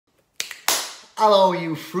Hello,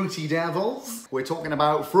 you fruity devils. We're talking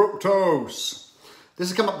about fructose. This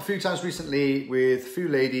has come up a few times recently with a few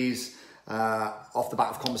ladies off the back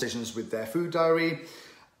of conversations with their food diary.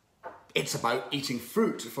 It's about eating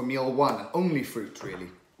fruit for meal one, and only fruit, really.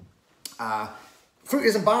 Fruit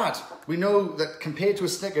isn't bad. We know that compared to a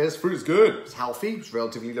Snickers, fruit is good. It's healthy, it's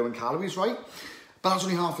relatively low in calories, right? But that's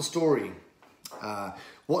only half the story.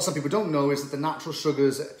 What some people don't know is that the natural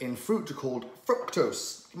sugars in fruit are called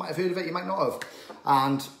fructose. You might have heard of it, you might not have.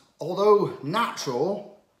 And although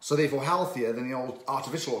natural, so therefore healthier than the old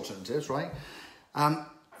artificial alternatives, right?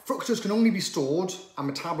 Fructose can only be stored and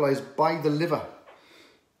metabolized by the liver,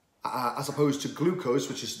 as opposed to glucose,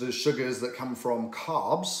 which is the sugars that come from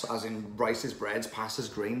carbs, as in rices, breads,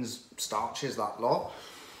 pastas, grains, starches, that lot.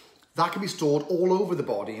 That can be stored all over the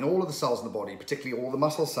body, in all of the cells in the body, particularly all the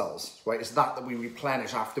muscle cells, right? It's that we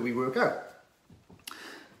replenish after we work out.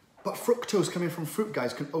 But fructose coming from fruit,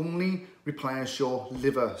 guys, can only replenish your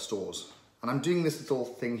liver stores. And I'm doing this little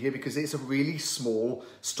thing here because it's a really small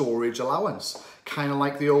storage allowance, kind of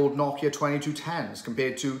like the old Nokia 2210s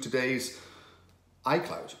compared to today's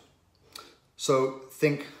iCloud. So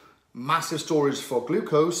think massive storage for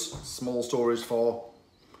glucose, small storage for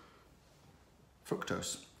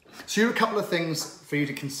fructose. So here are a couple of things for you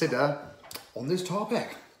to consider on this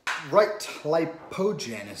topic. Right,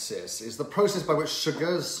 lipogenesis is the process by which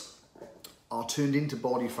sugars are turned into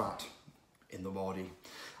body fat in the body.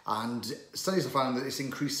 And studies have found that it's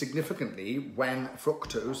increased significantly when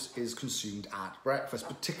fructose is consumed at breakfast,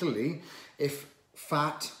 particularly if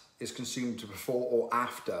fat is consumed before or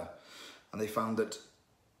after. And they found that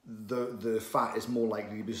the fat is more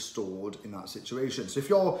likely to be stored in that situation. So if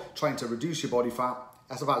you're trying to reduce your body fat,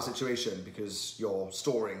 that's a bad situation because you're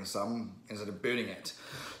storing some instead of burning it.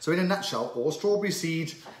 So in a nutshell, or strawberry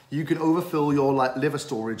seed, you can overfill your liver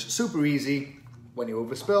storage super easy. When you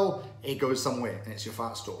overspill, it goes somewhere and it's your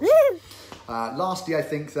fat stores. Lastly, I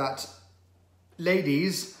think that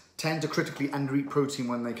ladies tend to critically undereat protein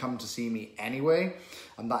when they come to see me anyway,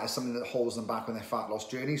 and that is something that holds them back on their fat loss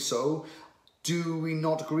journey. So do we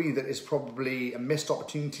not agree that it's probably a missed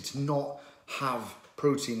opportunity to not have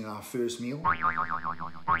protein in our first meal?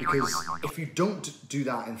 Because if you don't do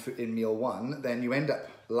that in meal one, then you end up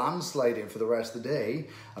landsliding for the rest of the day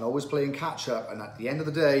and always playing catch up, and at the end of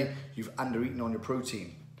the day you've undereaten on your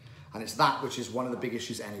protein, and it's that which is one of the big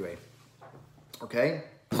issues anyway. Okay?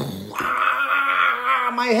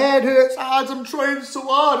 My head hurts hard, I'm trying so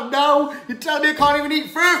hard, and now you tell me I can't even eat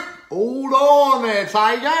fruit. Hold on there,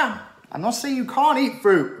 tiger. I'm not saying you can't eat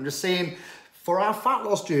fruit, I'm just saying for our fat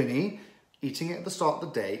loss journey, eating it at the start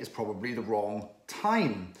of the day is probably the wrong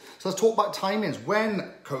time. So let's talk about timings.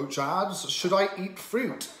 When, coach ads, should I eat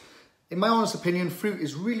fruit? In my honest opinion, fruit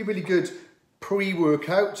is really, really good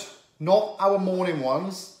pre-workout, not our morning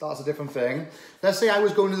ones. That's a different thing. Let's say I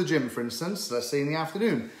was going to the gym, for instance, let's say in the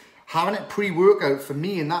afternoon. Having it pre-workout for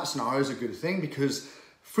me in that scenario is a good thing because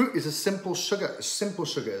fruit is a simple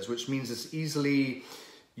sugars, which means it's easily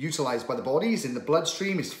utilized by the body. It's in the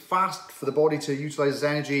bloodstream. It's fast for the body to utilize its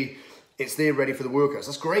energy. It's there ready for the workouts.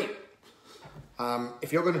 That's great.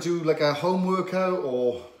 If you're going to do like a home workout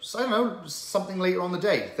or, I don't know, something later on the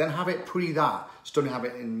day, then have it pre that. Just don't have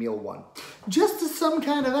it in meal one. Just as some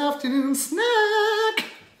kind of afternoon snack.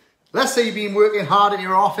 Let's say you've been working hard in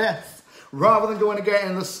your office. Rather than going to get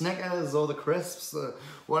in the Snickers or the crisps or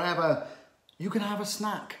whatever, you can have a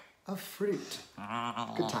snack of fruit.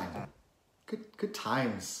 Good time. Good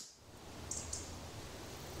times.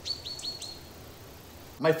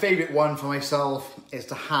 My favourite one for myself is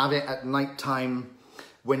to have it at night time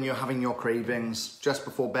when you're having your cravings, just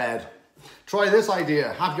before bed. Try this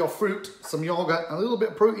idea. Have your fruit, some yogurt, and a little bit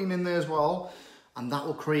of protein in there as well, and that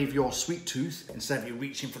will crave your sweet tooth instead of you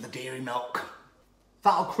reaching for the dairy milk.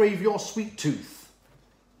 That'll crave your sweet tooth.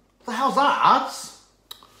 What the hell's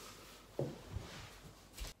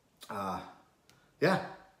that? Yeah,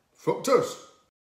 fructose.